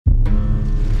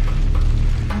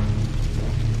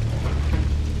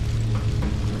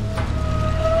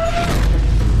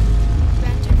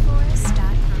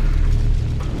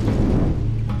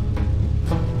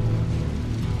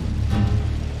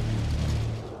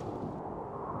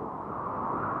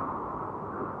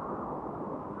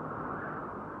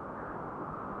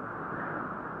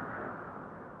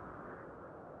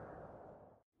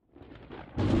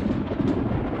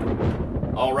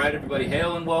Alright everybody,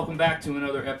 hail and welcome back to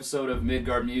another episode of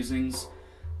Midgard Musings.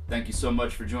 Thank you so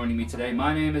much for joining me today.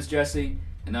 My name is Jesse,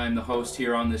 and I am the host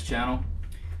here on this channel.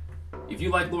 If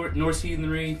you like Norse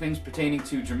heathenry, things pertaining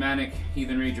to Germanic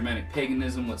heathenry, Germanic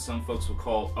paganism, what some folks will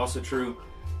call also true,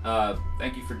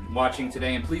 thank you for watching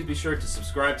today, and please be sure to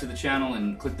subscribe to the channel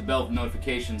and click the bell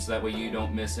notifications so that way you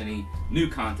don't miss any new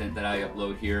content that I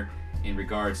upload here in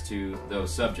regards to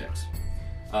those subjects.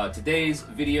 Today's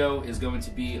video is going to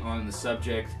be on the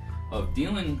subject of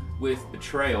dealing with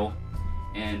betrayal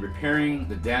and repairing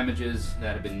the damages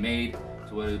that have been made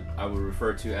to what I would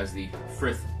refer to as the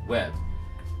Frith-Web.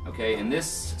 Okay, and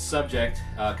this subject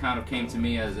kind of came to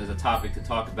me as a topic to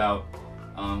talk about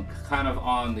kind of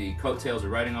on the coattails, or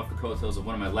riding off the coattails of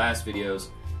one of my last videos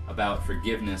about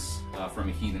forgiveness from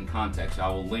a heathen context. I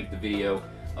will link the video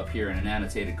up here in an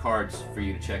annotated card for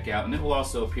you to check out, and it will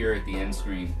also appear at the end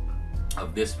screen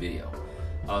of this video.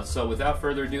 So without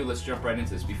further ado, let's jump right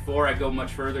into this. Before I go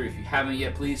much further, if you haven't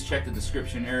yet, please check the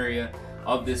description area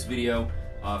of this video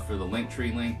for the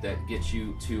Linktree link that gets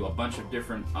you to a bunch of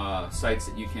different sites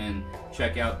that you can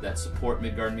check out that support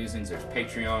Midgard Musings. There's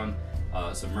Patreon,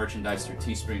 some merchandise through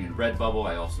Teespring and Redbubble.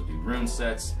 I also do rune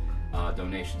sets,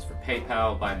 donations for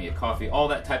PayPal, buy me a coffee. All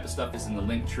that type of stuff is in the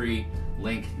Linktree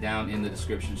link down in the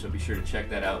description, so be sure to check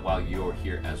that out while you're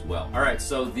here as well. Alright,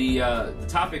 so the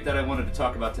topic that I wanted to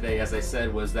talk about today, as I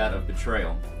said, was that of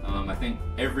betrayal. I think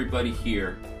everybody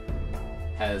here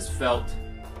has felt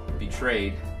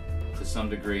betrayed to some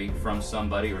degree from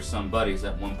somebody or somebodies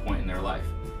at one point in their life.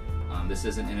 This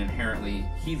isn't an inherently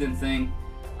heathen thing,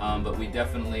 but we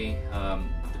definitely,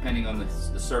 depending on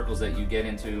the circles that you get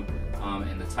into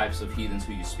and the types of heathens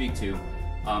who you speak to,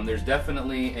 there's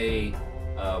definitely a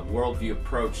worldview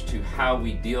approach to how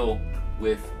we deal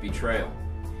with betrayal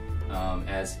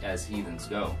as heathens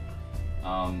go.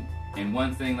 And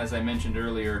one thing, as I mentioned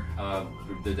earlier,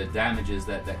 the damages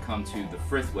that come to the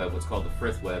Frith-Web, what's called the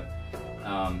Frith-Web.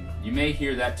 You may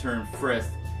hear that term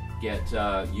Frith get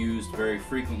used very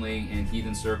frequently in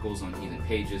heathen circles, on heathen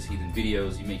pages, heathen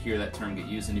videos. You may hear that term get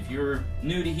used, and if you're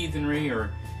new to heathenry,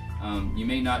 or you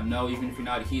may not know, even if you're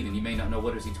not a heathen, you may not know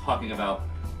what is he talking about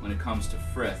when it comes to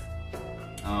Frith.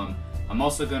 I'm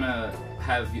also going to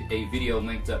have a video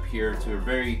linked up here to a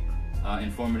very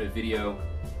informative video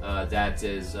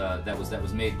that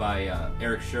was made by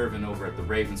Eric Shervin over at the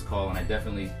Ravens Call, and I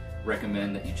definitely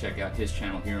recommend that you check out his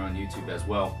channel here on YouTube as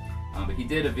well. But he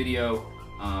did a video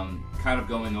kind of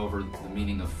going over the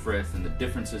meaning of Frith and the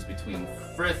differences between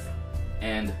Frith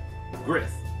and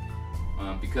Grith,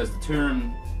 because the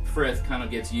term Frith kind of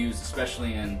gets used,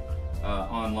 especially in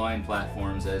online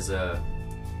platforms, as a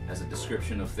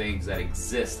description of things that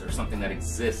exist, or something that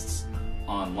exists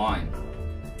online,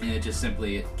 and it just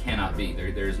simply cannot be.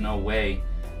 There's no way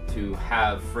to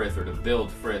have Frith or to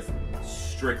build Frith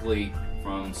strictly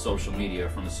from social media,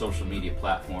 from a social media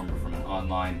platform, or from an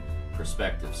online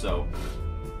perspective. So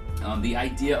the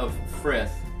idea of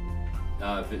Frith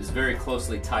is very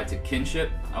closely tied to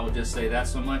kinship. I will just say that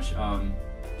so much,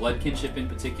 blood kinship in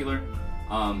particular,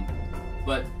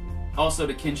 but also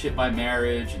to kinship by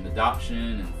marriage and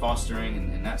adoption and fostering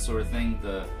and that sort of thing.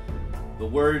 The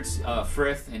words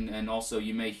Frith, and also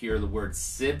you may hear the word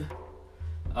Sib,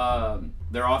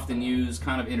 they're often used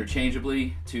kind of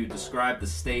interchangeably to describe the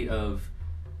state of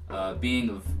being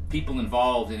of people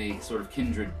involved in a sort of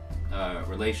kindred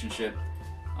relationship.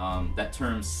 That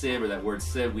term Sib, or that word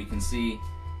Sib, we can see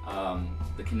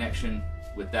the connection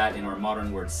with that in our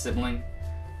modern word sibling,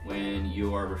 when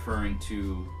you are referring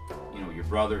to, you know, your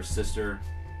brother, sister,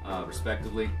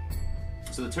 respectively.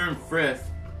 So the term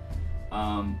Frith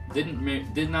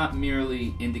did not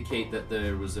merely indicate that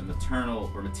there was a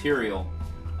maternal or material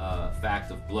fact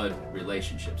of blood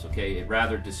relationships. Okay, it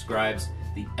rather describes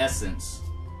the essence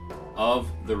of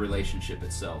the relationship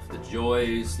itself, the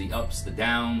joys, the ups, the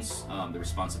downs, the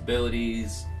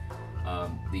responsibilities,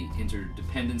 the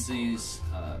interdependencies,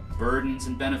 burdens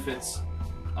and benefits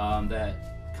that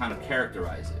kind of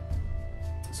characterize it.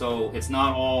 So it's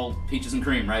not all peaches and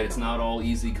cream, right? It's not all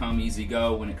easy come, easy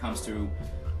go when it comes to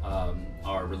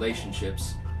our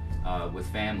relationships with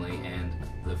family, and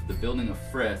the building of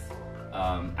Frith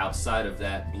outside of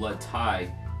that blood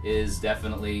tie is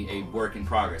definitely a work in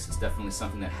progress. It's definitely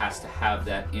something that has to have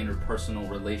that interpersonal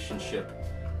relationship,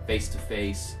 face to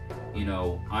face. You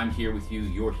know, I'm here with you,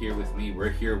 you're here with me, we're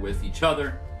here with each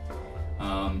other,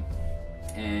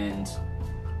 and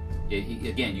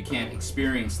again, you can't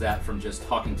experience that from just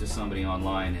talking to somebody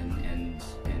online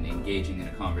and engaging in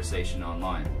a conversation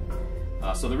online.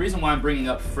 So the reason why I'm bringing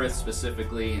up Frith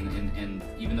specifically, and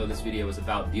even though this video is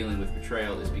about dealing with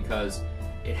betrayal, is because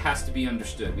it has to be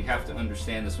understood. We have to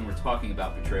understand this when we're talking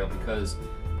about betrayal, because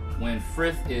when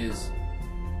Frith is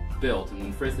built and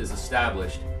when Frith is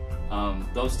established,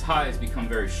 those ties become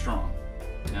very strong.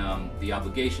 The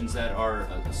obligations that are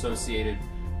associated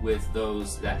with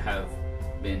those that have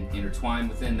been intertwined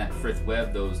within that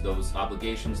Frith-Web, those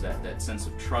obligations, that sense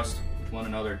of trust with one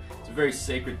another, it's a very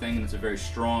sacred thing, and it's a very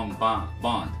strong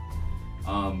bond.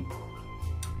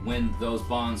 When those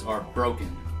bonds are broken,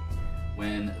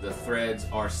 when the threads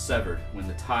are severed, when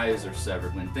the ties are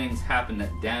severed, when things happen that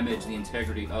damage the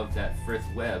integrity of that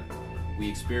Frith-Web, we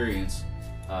experience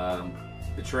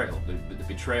betrayal. The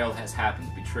betrayal has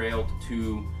happened, betrayal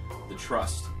to the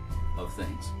trust of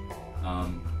things.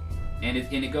 And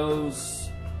it goes,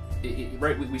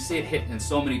 right, we see it hit in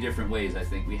so many different ways, I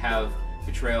think. We have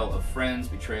betrayal of friends,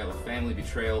 betrayal of family,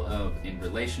 betrayal in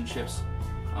relationships,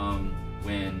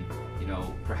 when, you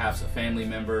know, perhaps a family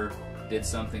member did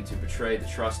something to betray the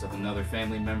trust of another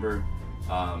family member,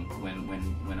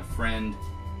 when a friend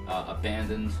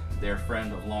abandoned their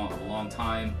friend of a long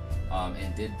time,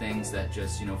 and did things that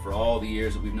just, you know, for all the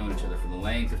years that we've known each other, for the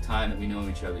length of time that we know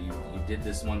each other, you did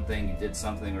this one thing, you did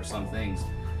something or some things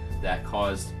that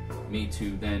caused me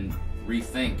to then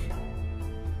rethink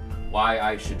why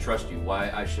I should trust you,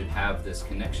 why I should have this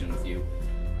connection with you.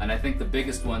 And I think the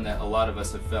biggest one that a lot of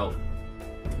us have felt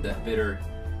that bitter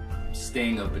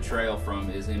sting of betrayal from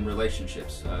is in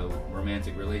relationships,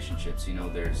 romantic relationships. You know,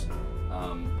 there's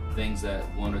things that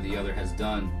one or the other has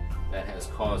done that has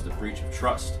caused a breach of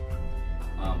trust.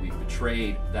 We've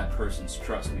betrayed that person's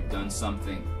trust. We've done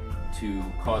something to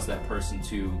cause that person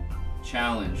to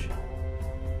challenge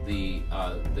the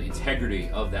integrity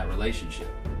of that relationship.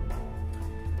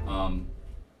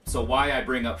 So why I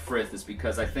bring up Frith is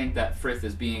because I think that Frith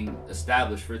is being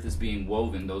established, Frith is being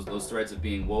woven, those threads are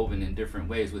being woven in different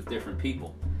ways with different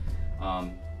people.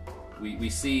 We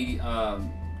see a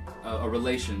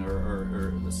relation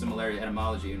or a similarity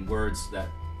etymology in words that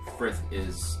Frith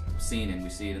is seen in. We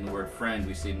see it in the word friend,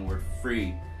 we see it in the word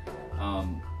free.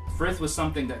 Frith was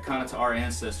something that kind of to our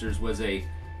ancestors was the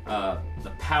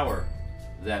power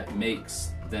that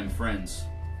makes them friends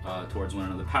towards one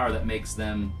another, the power that makes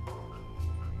them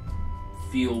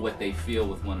feel what they feel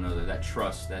with one another, that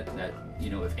trust, that you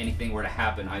know, if anything were to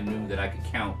happen, I knew that I could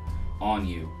count on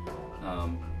you,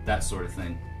 that sort of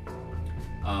thing.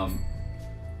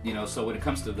 You know, so when it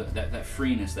comes to that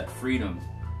freeness, that freedom,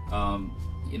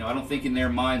 you know, I don't think in their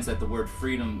minds that the word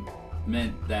freedom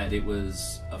meant that it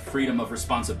was a freedom of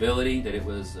responsibility, that it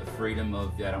was a freedom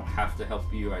of, I don't have to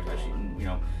help you, I shouldn't, you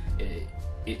know,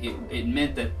 it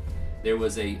meant that there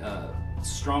was a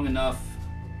strong enough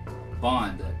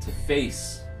bond to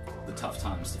face the tough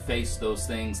times, to face those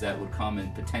things that would come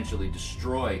and potentially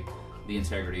destroy the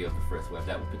integrity of the Frith-Web,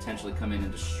 that would potentially come in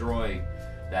and destroy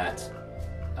that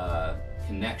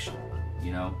connection,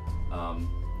 you know,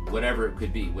 whatever it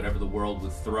could be, whatever the world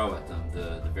would throw at them,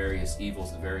 the various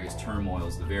evils, the various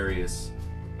turmoils, the various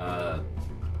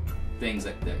things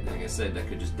that, like I said, that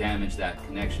could just damage that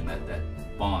connection,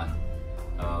 that bond.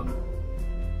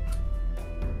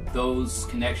 Those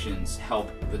connections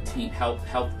help the team, help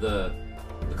the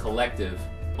collective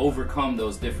overcome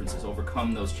those differences,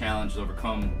 overcome those challenges,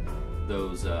 overcome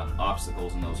those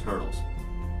obstacles and those hurdles.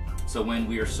 So when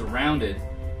we are surrounded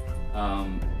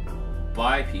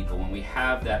by people, when we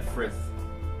have that Frith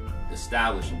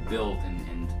established and built,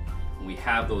 and when we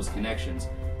have those connections,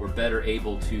 we're better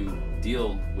able to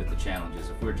deal with the challenges.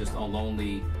 If we're just a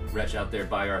lonely wretch out there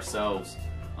by ourselves,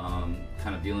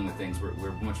 kind of dealing with things,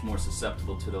 we're much more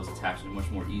susceptible to those attacks, and much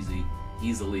more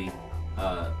easily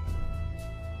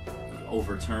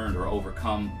overturned or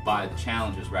overcome by the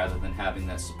challenges, rather than having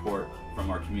that support from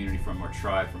our community, from our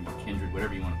tribe, from our kindred,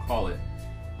 whatever you want to call it,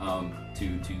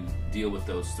 to deal with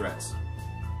those threats.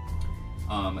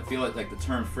 I feel like the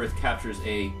term Frith captures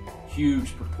a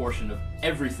huge proportion of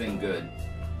everything good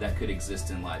that could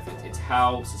exist in life. It's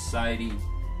how society,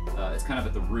 it's kind of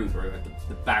at the root, or at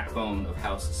the backbone of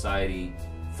how society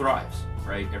thrives,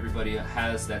 right? Everybody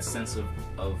has that sense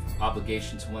of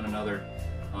obligation to one another.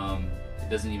 It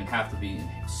doesn't even have to be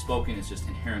spoken, it's just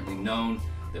inherently known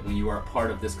that when you are a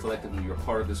part of this collective, when you're a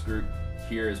part of this group,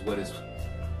 here is what is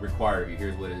required of you,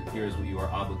 here's what you are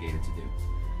obligated to do.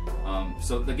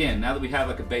 So again, now that we have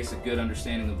like a basic good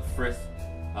understanding of the Frith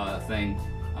thing,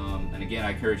 and again,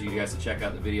 I encourage you guys to check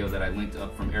out the video that I linked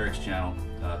up from Eric's channel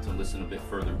to listen a bit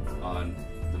further on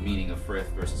the meaning of Frith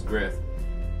versus Grith.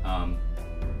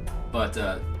 But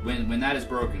when that is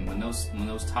broken, when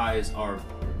those ties are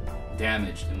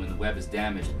damaged, and when the web is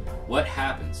damaged, what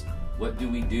happens? What do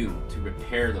we do to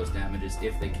repair those damages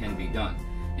if they can be done?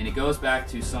 And it goes back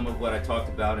to some of what I talked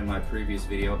about in my previous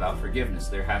video about forgiveness.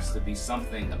 There has to be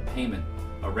something, a payment,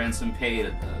 a ransom paid,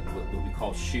 what we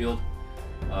call shield.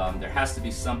 There has to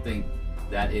be something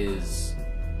that is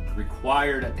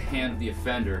required at the hand of the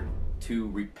offender to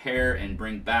repair and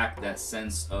bring back that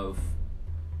sense of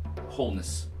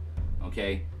wholeness,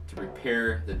 okay? To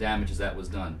repair the damages that was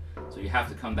done. So you have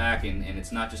to come back, and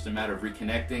it's not just a matter of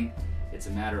reconnecting, it's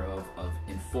a matter of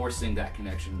enforcing that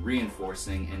connection,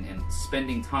 reinforcing, and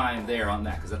spending time there on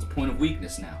that, because that's a point of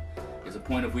weakness now. It's a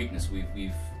point of weakness.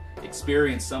 We've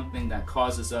experienced something that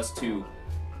causes us to,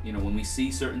 you know, when we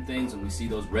see certain things, when we see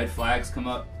those red flags come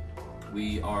up,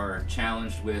 we are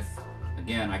challenged with,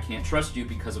 again, I can't trust you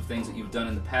because of things that you've done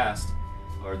in the past,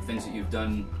 or things that you've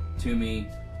done to me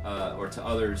or to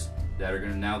others that are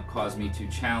going to now cause me to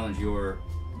challenge your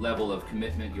level of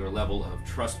commitment, your level of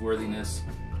trustworthiness.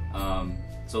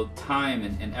 So time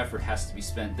and effort has to be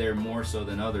spent there more so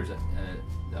than others,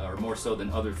 or more so than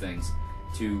other things,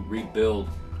 to rebuild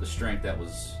the strength that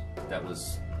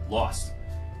was lost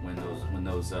when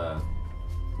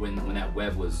that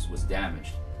web was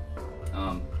damaged.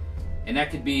 And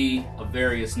that could be a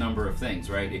various number of things,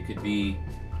 right? It could be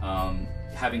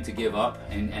having to give up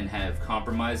and have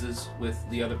compromises with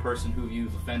the other person who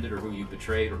you've offended or who you've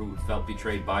betrayed or who felt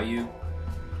betrayed by you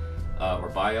or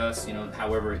by us, you know,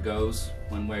 however it goes,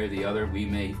 one way or the other. We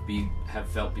may have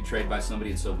felt betrayed by somebody,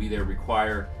 and so we there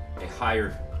require a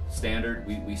higher standard.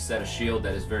 We set a shield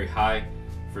that is very high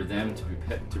for them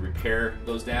to repair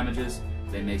those damages.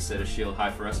 They may set a shield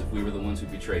high for us if we were the ones who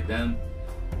betrayed them.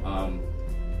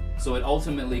 So it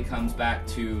ultimately comes back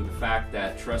to the fact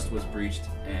that trust was breached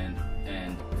and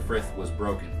Frith was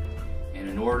broken. And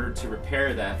in order to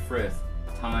repair that Frith,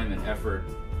 time and effort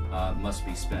must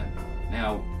be spent.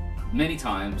 Now, many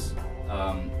times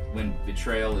when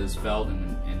betrayal is felt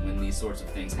and when these sorts of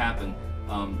things happen,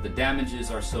 the damages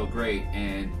are so great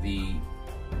and the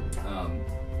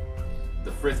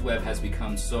Frith-Web has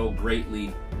become so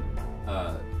greatly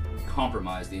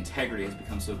compromised, the integrity has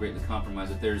become so greatly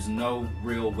compromised that there's no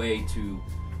real way to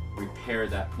repair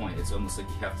that point. It's almost like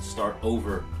you have to start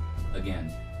over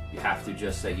again. You have to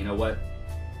just say, you know what,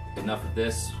 enough of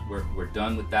this, we're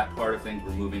done with that part of things,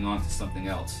 we're moving on to something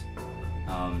else.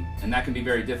 And that can be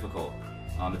very difficult.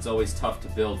 It's always tough to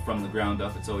build from the ground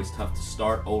up. It's always tough to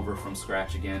start over from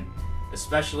scratch again,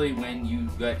 especially when you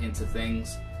get into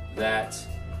things that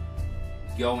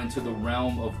go into the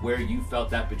realm of where you felt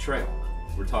that betrayal.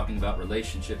 We're talking about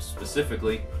relationships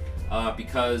specifically,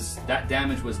 because that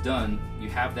damage was done. You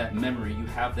have that memory, you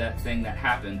have that thing that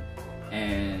happened,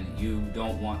 and you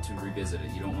don't want to revisit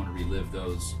it. You don't want to relive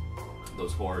those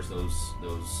horrors,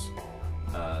 those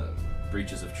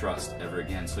breaches of trust ever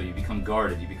again. So you become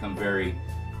guarded, you become very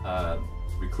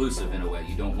reclusive in a way.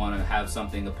 You don't want to have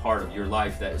something a part of your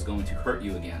life that is going to hurt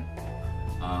you again.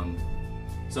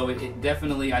 So it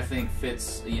definitely, I think,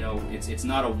 fits. You know, it's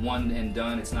not a one and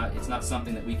done. It's not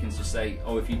something that we can just say,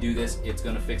 oh, if you do this, it's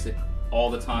going to fix it all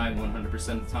the time, 100%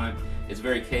 of the time. It's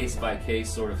very case by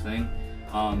case sort of thing.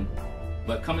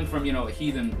 But coming from, you know, a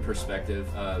heathen perspective,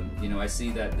 you know, I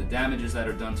see that the damages that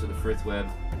are done to the Frith-Web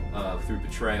through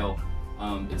betrayal,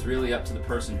 it's really up to the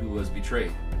person who was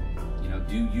betrayed. You know,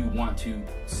 do you want to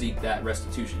seek that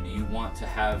restitution? Do you want to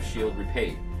have shield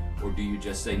repaid? Or do you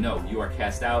just say, no, you are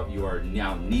cast out, you are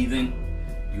now neathing,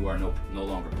 you are no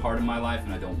longer part of my life,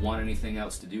 and I don't want anything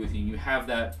else to do with you? And you have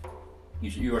that,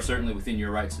 you are certainly within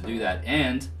your rights to do that.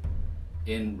 And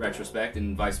in retrospect,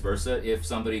 and vice versa, if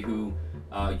somebody who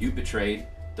you betrayed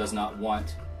does not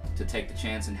want to take the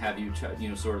chance and have you, you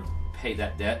know, sort of pay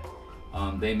that debt,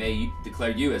 they may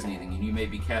declare you as neathing, and you may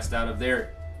be cast out of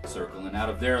their circle and out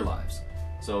of their lives.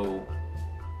 So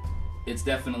it's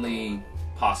definitely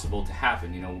possible to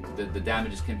happen. You know, the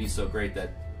damages can be so great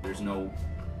that there's no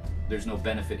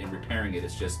benefit in repairing it.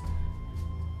 It's just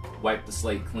wipe the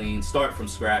slate clean, start from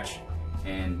scratch,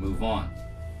 and move on.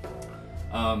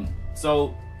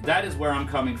 So that is where I'm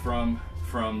coming from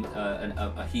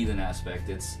a heathen aspect.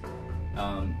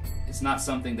 It's not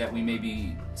something that we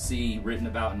maybe see written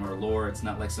about in our lore. It's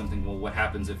not like something, well, what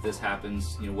happens if this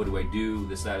happens? You know, what do I do?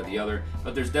 This, that, or the other.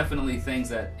 But there's definitely things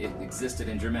that existed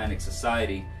in Germanic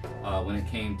society when it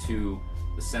came to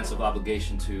the sense of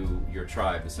obligation to your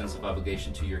tribe, the sense of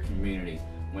obligation to your community.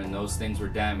 When those things were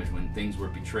damaged, when things were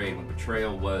betrayed, when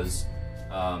betrayal was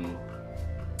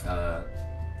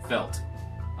felt.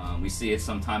 We see it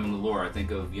sometime in the lore. I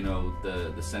think of, you know,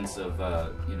 the sense of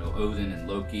you know, Odin and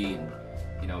Loki, and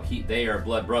you know, they are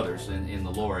blood brothers in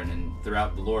the lore, and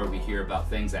throughout the lore we hear about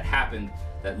things that happened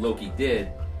that Loki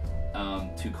did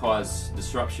to cause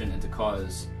disruption and to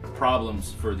cause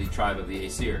problems for the tribe of the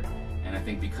Aesir. And I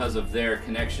think because of their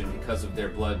connection, because of their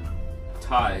blood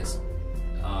ties,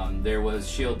 there was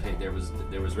shield paid, there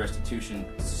was restitution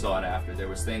sought after, there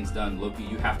was things done. Loki,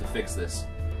 you have to fix this.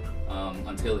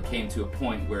 Until it came to a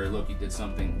point where Loki did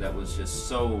something that was just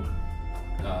so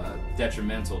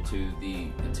detrimental to the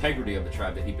integrity of the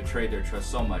tribe that he betrayed their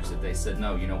trust so much that they said,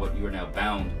 no, you know what, you are now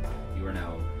bound. You are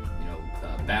now,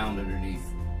 bound underneath,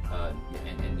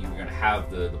 and you're going to have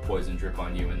the poison drip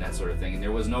on you and that sort of thing. And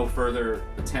there was no further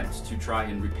attempt to try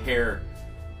and repair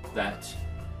that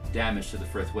damage to the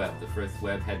Frith-Web. The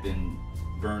Frith-Web had been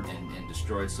burnt and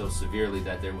destroyed so severely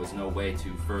that there was no way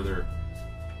to further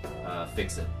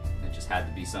fix it. It just had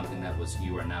to be something that was,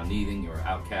 you are now needing, you are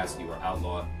outcast, you are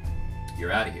outlawed,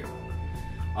 you're out of here.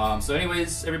 So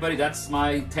anyways, everybody, that's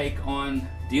my take on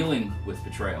dealing with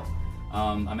betrayal.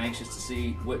 I'm anxious to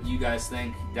see what you guys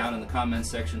think down in the comments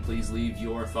section. Please leave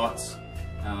your thoughts.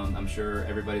 I'm sure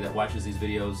everybody that watches these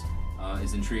videos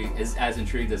is as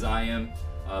intrigued as I am.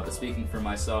 But speaking for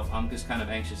myself, I'm just kind of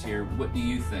anxious here. What do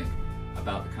you think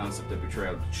about the concept of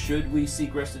betrayal? Should we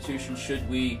seek restitution? Should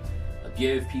we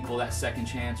give people that second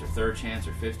chance or third chance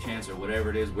or fifth chance or whatever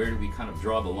it is? Where do we kind of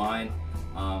draw the line?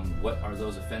 What are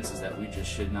those offenses that we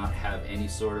just should not have any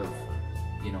sort of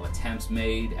attempts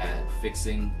made at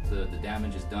fixing the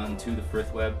damages done to the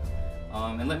Frith-Web?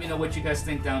 And let me know what you guys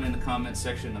think down in the comments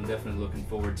section. I'm definitely looking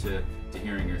forward to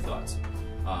hearing your thoughts.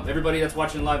 Everybody that's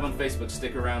watching live on Facebook,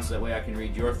 stick around so that way I can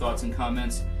read your thoughts and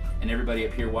comments. And everybody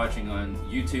up here watching on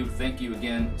YouTube, thank you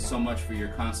again so much for your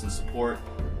constant support.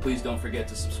 Please don't forget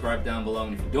to subscribe down below,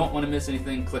 and if you don't want to miss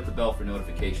anything, click the bell for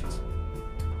notifications.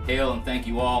 Hail and thank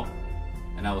you all,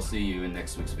 and I will see you in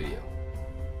next week's video.